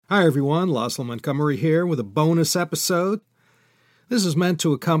Hi everyone, Laszlo Montgomery here with a bonus episode. This is meant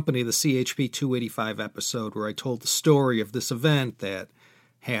to accompany the CHP 285 episode where I told the story of this event that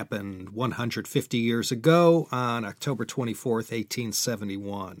happened 150 years ago on October 24th,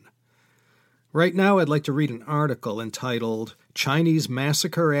 1871. Right now I'd like to read an article entitled Chinese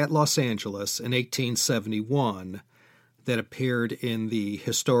Massacre at Los Angeles in 1871 that appeared in the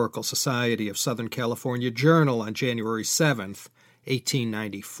Historical Society of Southern California Journal on January 7th,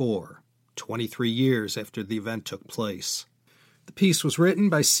 1894, 23 years after the event took place. The piece was written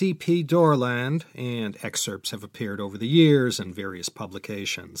by C.P. Dorland, and excerpts have appeared over the years in various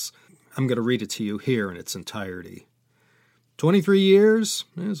publications. I'm going to read it to you here in its entirety. 23 years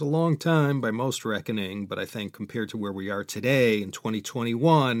is a long time by most reckoning, but I think compared to where we are today in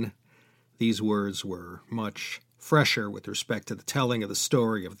 2021, these words were much fresher with respect to the telling of the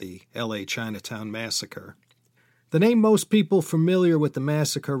story of the L.A. Chinatown Massacre. The name most people familiar with the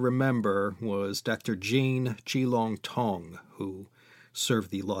massacre remember was Dr. Jean Jilong Tong, who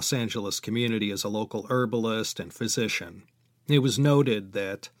served the Los Angeles community as a local herbalist and physician. It was noted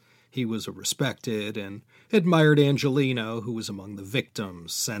that he was a respected and admired Angelino who was among the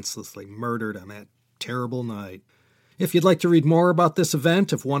victims senselessly murdered on that terrible night. If you'd like to read more about this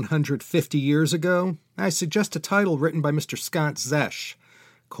event of 150 years ago, I suggest a title written by Mr. Scott Zesch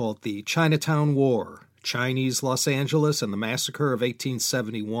called The Chinatown War, Chinese Los Angeles and the Massacre of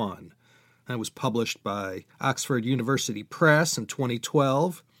 1871. That was published by Oxford University Press in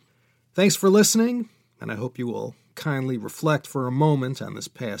 2012. Thanks for listening, and I hope you will kindly reflect for a moment on this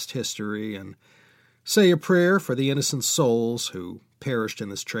past history and say a prayer for the innocent souls who perished in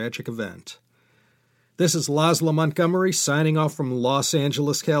this tragic event. This is Laszlo Montgomery signing off from Los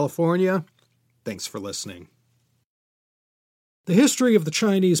Angeles, California. Thanks for listening. The history of the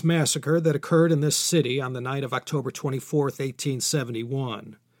Chinese massacre that occurred in this city on the night of October 24,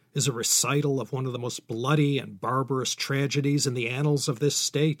 1871, is a recital of one of the most bloody and barbarous tragedies in the annals of this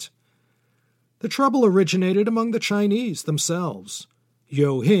state. The trouble originated among the Chinese themselves.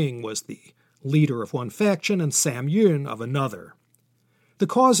 Yo Hing was the leader of one faction and Sam Yun of another. The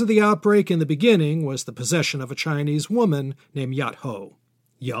cause of the outbreak in the beginning was the possession of a Chinese woman named Yat Ho,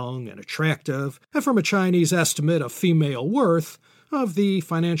 young and attractive, and from a Chinese estimate of female worth of the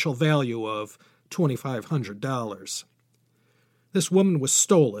financial value of $2,500. This woman was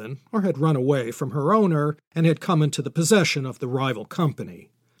stolen, or had run away from her owner, and had come into the possession of the rival company.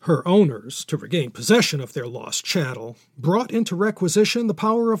 Her owners, to regain possession of their lost chattel, brought into requisition the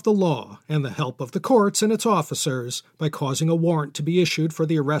power of the law and the help of the courts and its officers by causing a warrant to be issued for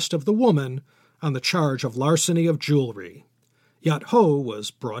the arrest of the woman on the charge of larceny of jewelry. Yat Ho was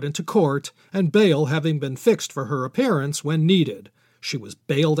brought into court, and bail having been fixed for her appearance when needed, she was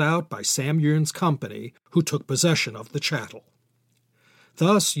bailed out by Sam Yun's company, who took possession of the chattel.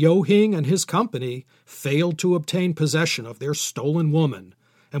 Thus Yo Hing and his company failed to obtain possession of their stolen woman,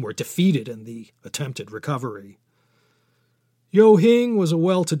 and were defeated in the attempted recovery. Yo Hing was a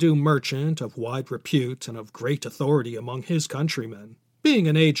well-to-do merchant of wide repute and of great authority among his countrymen, being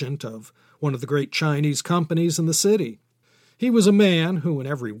an agent of one of the great Chinese companies in the city. He was a man who in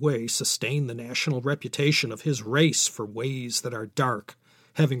every way sustained the national reputation of his race for ways that are dark,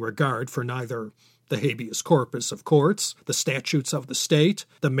 having regard for neither the habeas corpus of courts, the statutes of the state,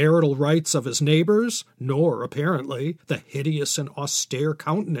 the marital rights of his neighbors, nor, apparently, the hideous and austere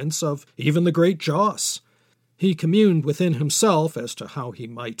countenance of even the great Joss. He communed within himself as to how he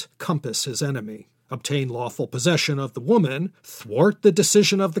might compass his enemy, obtain lawful possession of the woman, thwart the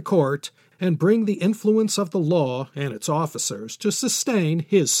decision of the court, and bring the influence of the law and its officers to sustain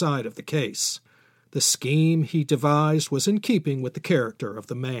his side of the case. The scheme he devised was in keeping with the character of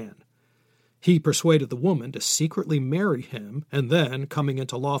the man. He persuaded the woman to secretly marry him, and then, coming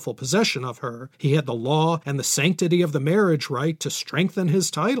into lawful possession of her, he had the law and the sanctity of the marriage right to strengthen his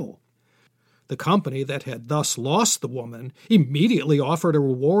title. The company that had thus lost the woman immediately offered a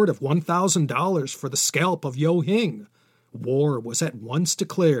reward of $1,000 for the scalp of Yo Hing. War was at once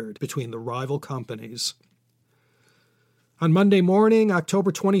declared between the rival companies. On Monday morning,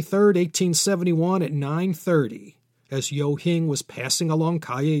 October 23, 1871, at 9:30, as Yo Hing was passing along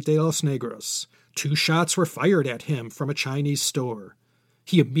Calle de los Negros, 2 shots were fired at him from a Chinese store.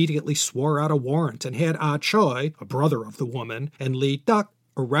 He immediately swore out a warrant and had Ah Choi, a brother of the woman, and Li Duck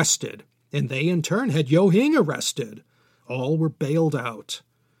arrested, and they in turn had Yo Hing arrested. All were bailed out.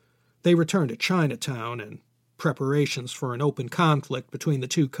 They returned to Chinatown, and preparations for an open conflict between the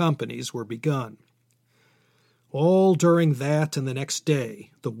two companies were begun. All during that and the next day,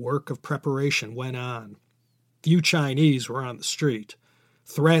 the work of preparation went on. Few Chinese were on the street.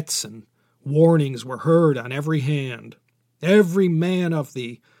 Threats and warnings were heard on every hand. Every man of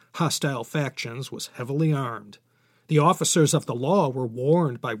the hostile factions was heavily armed. The officers of the law were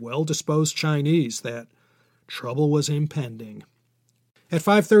warned by well-disposed Chinese that trouble was impending. At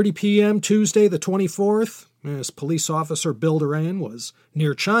 5:30 p.m. Tuesday the 24th, as police officer Bill Duran was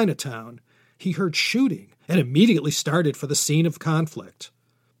near Chinatown, he heard shooting and immediately started for the scene of conflict.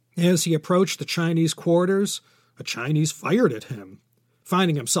 As he approached the Chinese quarters, a Chinese fired at him.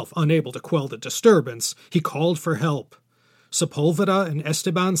 Finding himself unable to quell the disturbance, he called for help. Sepulveda and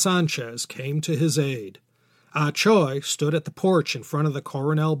Esteban Sanchez came to his aid. Ah Choi stood at the porch in front of the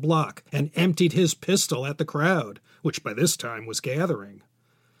Coronel block and emptied his pistol at the crowd, which by this time was gathering.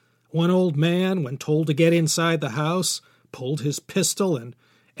 One old man, when told to get inside the house, pulled his pistol and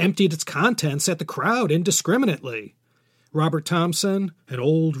emptied its contents at the crowd indiscriminately. Robert Thompson, an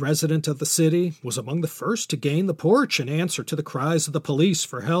old resident of the city, was among the first to gain the porch in answer to the cries of the police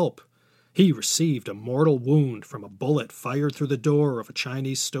for help. He received a mortal wound from a bullet fired through the door of a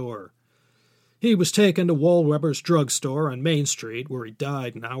Chinese store. He was taken to Wohlweber's drugstore on Main Street, where he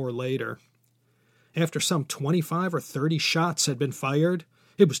died an hour later. After some 25 or 30 shots had been fired,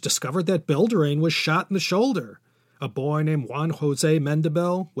 it was discovered that Bill Duran was shot in the shoulder. A boy named Juan Jose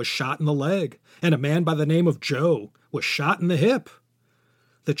Mendebel was shot in the leg, and a man by the name of Joe was shot in the hip.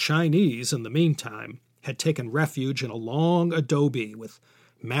 The Chinese, in the meantime, had taken refuge in a long adobe with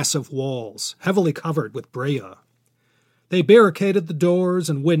massive walls, heavily covered with brea. They barricaded the doors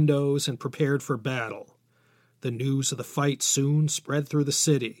and windows and prepared for battle. The news of the fight soon spread through the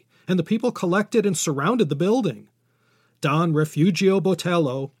city, and the people collected and surrounded the building. Don Refugio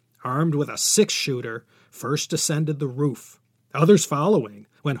Botello, armed with a six-shooter, first ascended the roof, others following,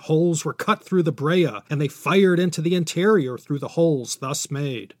 when holes were cut through the brea and they fired into the interior through the holes thus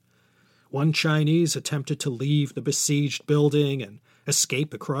made. One Chinese attempted to leave the besieged building and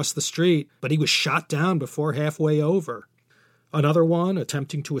escape across the street, but he was shot down before halfway over. Another one,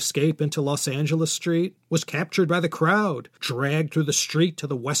 attempting to escape into Los Angeles Street, was captured by the crowd, dragged through the street to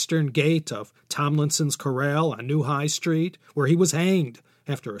the western gate of Tomlinson's Corral on New High Street, where he was hanged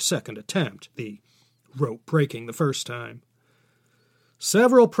after a second attempt, the rope breaking the first time.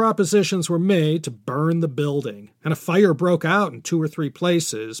 Several propositions were made to burn the building, and a fire broke out in 2 or 3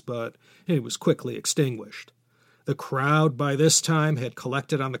 places, but it was quickly extinguished. The crowd by this time had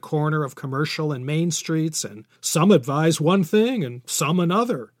collected on the corner of Commercial and Main Streets, and some advised one thing and some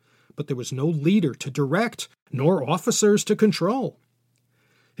another, but there was no leader to direct, nor officers to control.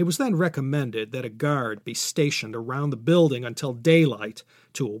 It was then recommended that a guard be stationed around the building until daylight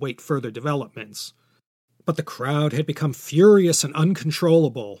to await further developments. But the crowd had become furious and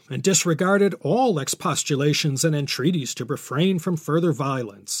uncontrollable, and disregarded all expostulations and entreaties to refrain from further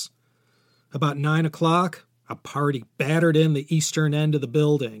violence. About 9 o'clock, a party battered in the eastern end of the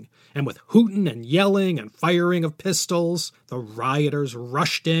building, and with hooting and yelling and firing of pistols, the rioters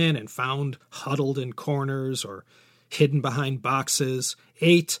rushed in and found huddled in corners or hidden behind boxes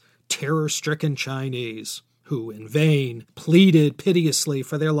 8 terror-stricken Chinese, who in vain pleaded piteously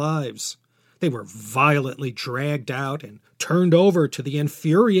for their lives. They were violently dragged out and turned over to the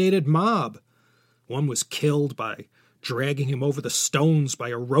infuriated mob. One was killed by dragging him over the stones by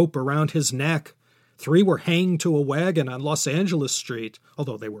a rope around his neck. 3 were hanged to a wagon on Los Angeles Street,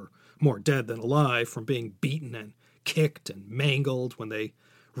 although they were more dead than alive from being beaten and kicked and mangled when they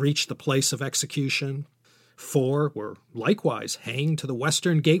reached the place of execution. 4 were likewise hanged to the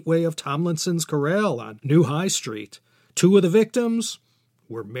western gateway of Tomlinson's Corral on New High Street. 2 of the victims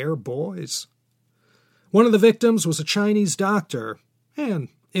were mere boys. One of the victims was a Chinese doctor, an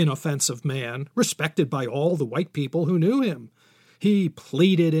inoffensive man, respected by all the white people who knew him. He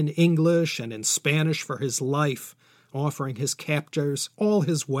pleaded in English and in Spanish for his life, offering his captors all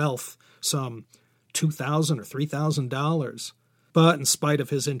his wealth, some $2,000 or $3,000. But in spite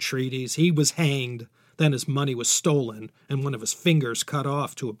of his entreaties, he was hanged. Then his money was stolen, and one of his fingers cut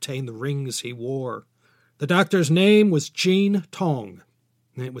off to obtain the rings he wore. The doctor's name was Jean Tong.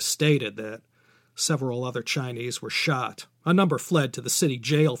 It was stated that several other Chinese were shot. A number fled to the city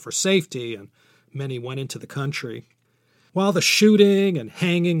jail for safety, and many went into the country. While the shooting and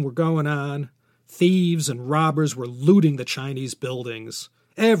hanging were going on, thieves and robbers were looting the Chinese buildings.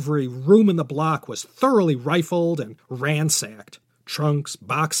 Every room in the block was thoroughly rifled and ransacked. Trunks,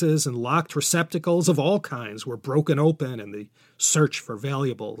 boxes, and locked receptacles of all kinds were broken open in the search for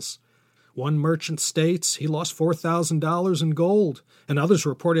valuables. One merchant states he lost $4,000 in gold, and others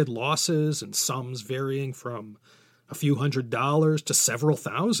reported losses in sums varying from a few $100s to several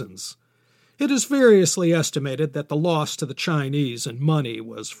thousands. It is variously estimated that the loss to the Chinese in money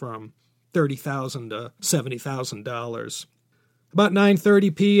was from $30,000 to $70,000. About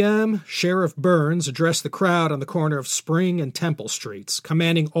 9:30 p.m., Sheriff Burns addressed the crowd on the corner of Spring and Temple Streets,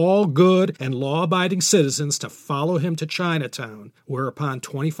 commanding all good and law-abiding citizens to follow him to Chinatown, whereupon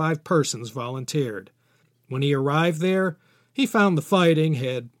 25 persons volunteered. When he arrived there, he found the fighting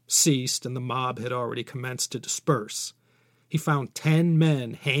had ceased and the mob had already commenced to disperse. He found 10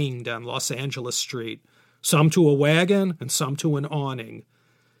 men hanged on Los Angeles Street, some to a wagon and some to an awning.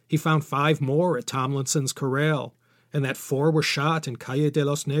 He found 5 more at Tomlinson's Corral, and that 4 were shot in Calle de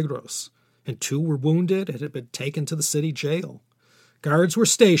los Negros, and 2 were wounded and had been taken to the city jail. Guards were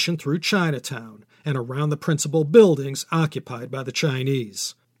stationed through Chinatown and around the principal buildings occupied by the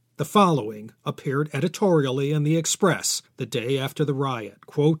Chinese. The following appeared editorially in the Express the day after the riot.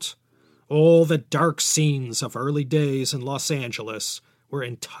 Quote, "All the dark scenes of early days in Los Angeles were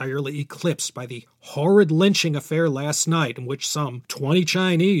entirely eclipsed by the horrid lynching affair last night in which some 20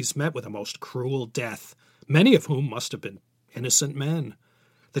 Chinese met with a most cruel death, many of whom must have been innocent men.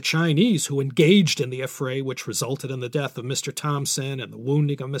 The Chinese who engaged in the affray which resulted in the death of Mr. Thompson and the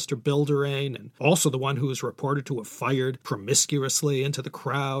wounding of Mr. Bilderain, and also the one who is reported to have fired promiscuously into the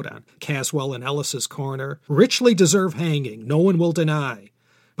crowd on Caswell and Ellis's corner, richly deserve hanging, no one will deny.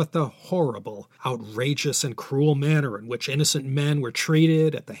 But the horrible, outrageous, and cruel manner in which innocent men were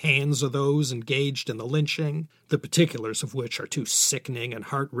treated at the hands of those engaged in the lynching, the particulars of which are too sickening and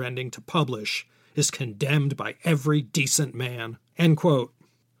heart-rending to publish, is condemned by every decent man." End quote.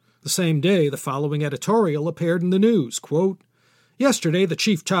 The same day, the following editorial appeared in the news. Quote, "Yesterday, the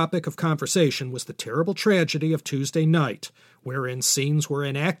chief topic of conversation was the terrible tragedy of Tuesday night, wherein scenes were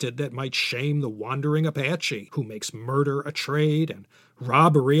enacted that might shame the wandering Apache, who makes murder a trade and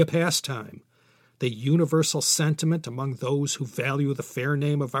robbery a pastime. The universal sentiment among those who value the fair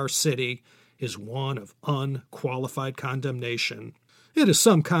name of our city is one of unqualified condemnation. It is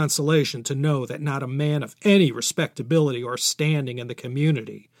some consolation to know that not a man of any respectability or standing in the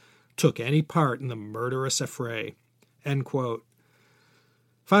community took any part in the murderous affray." End quote.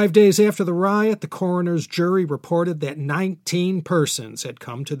 5 days after the riot, the coroner's jury reported that 19 persons had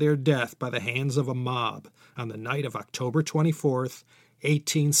come to their death by the hands of a mob on the night of October 24th,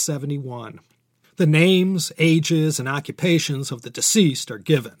 1871. The names, ages, and occupations of the deceased are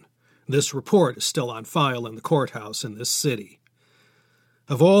given. This report is still on file in the courthouse in this city.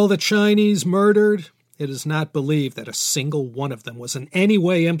 Of all the Chinese murdered, it is not believed that a single one of them was in any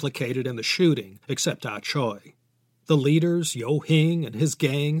way implicated in the shooting, except Ah Choi. The leaders, Yo Hing and his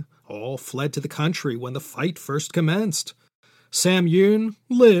gang, all fled to the country when the fight first commenced. Sam Yun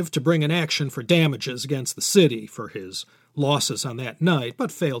lived to bring an action for damages against the city for his losses on that night,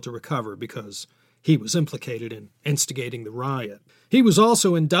 but failed to recover because he was implicated in instigating the riot. He was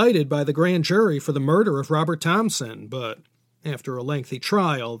also indicted by the grand jury for the murder of Robert Thompson, but after a lengthy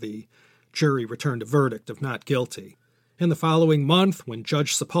trial, the jury returned a verdict of not guilty. In the following month, when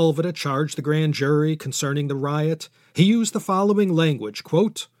Judge Sepulveda charged the grand jury concerning the riot, he used the following language,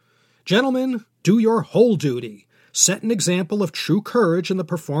 quote, "Gentlemen, do your whole duty. Set an example of true courage in the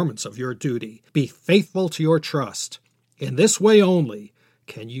performance of your duty. Be faithful to your trust. In this way only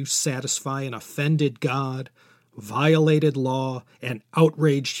can you satisfy an offended God, violated law, and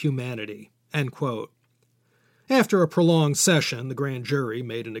outraged humanity." End quote. After a prolonged session, the grand jury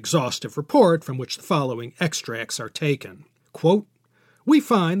made an exhaustive report from which the following extracts are taken. Quote, "We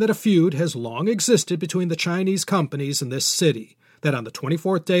find that a feud has long existed between the Chinese companies in this city, that on the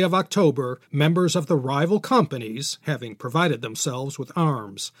 24th day of October, members of the rival companies, having provided themselves with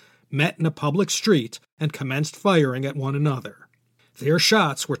arms, met in a public street and commenced firing at one another. Their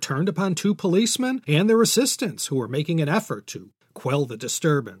shots were turned upon 2 policemen and their assistants who were making an effort to quell the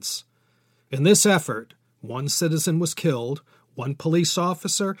disturbance. In this effort, 1 citizen was killed, 1 police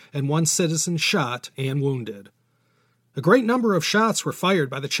officer, and 1 citizen shot and wounded. A great number of shots were fired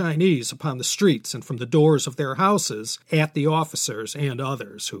by the Chinese upon the streets and from the doors of their houses at the officers and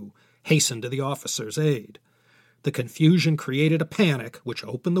others who hastened to the officers' aid. The confusion created a panic which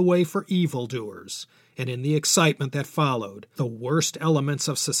opened the way for evildoers, and in the excitement that followed, the worst elements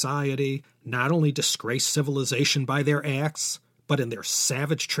of society not only disgraced civilization by their acts, but in their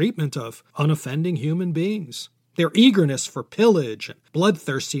savage treatment of unoffending human beings. Their eagerness for pillage and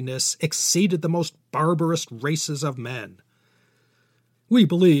bloodthirstiness exceeded the most barbarous races of men. We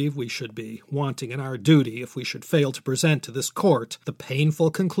believe we should be wanting in our duty if we should fail to present to this court the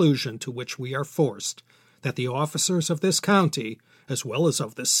painful conclusion to which we are forced, that the officers of this county, as well as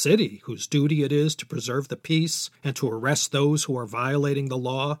of this city, whose duty it is to preserve the peace and to arrest those who are violating the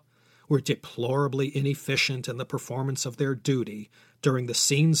law, were deplorably inefficient in the performance of their duty during the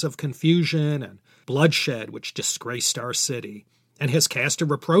scenes of confusion and bloodshed which disgraced our city, and has cast a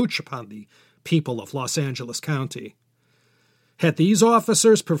reproach upon the people of Los Angeles County. Had these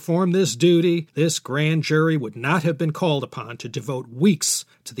officers performed this duty, this grand jury would not have been called upon to devote weeks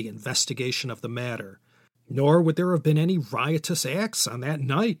to the investigation of the matter, nor would there have been any riotous acts on that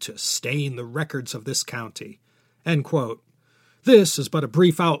night to stain the records of this county." End quote. This is but a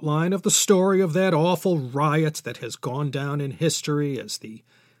brief outline of the story of that awful riot that has gone down in history as the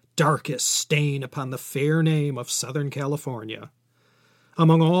darkest stain upon the fair name of Southern California.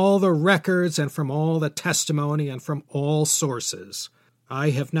 Among all the records and from all the testimony and from all sources, I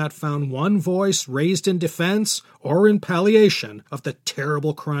have not found one voice raised in defense or in palliation of the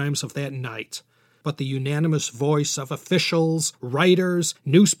terrible crimes of that night, but the unanimous voice of officials, writers,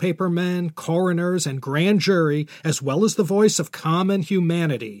 newspapermen, coroners, and grand jury, as well as the voice of common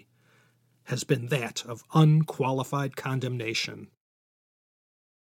humanity, has been that of unqualified condemnation.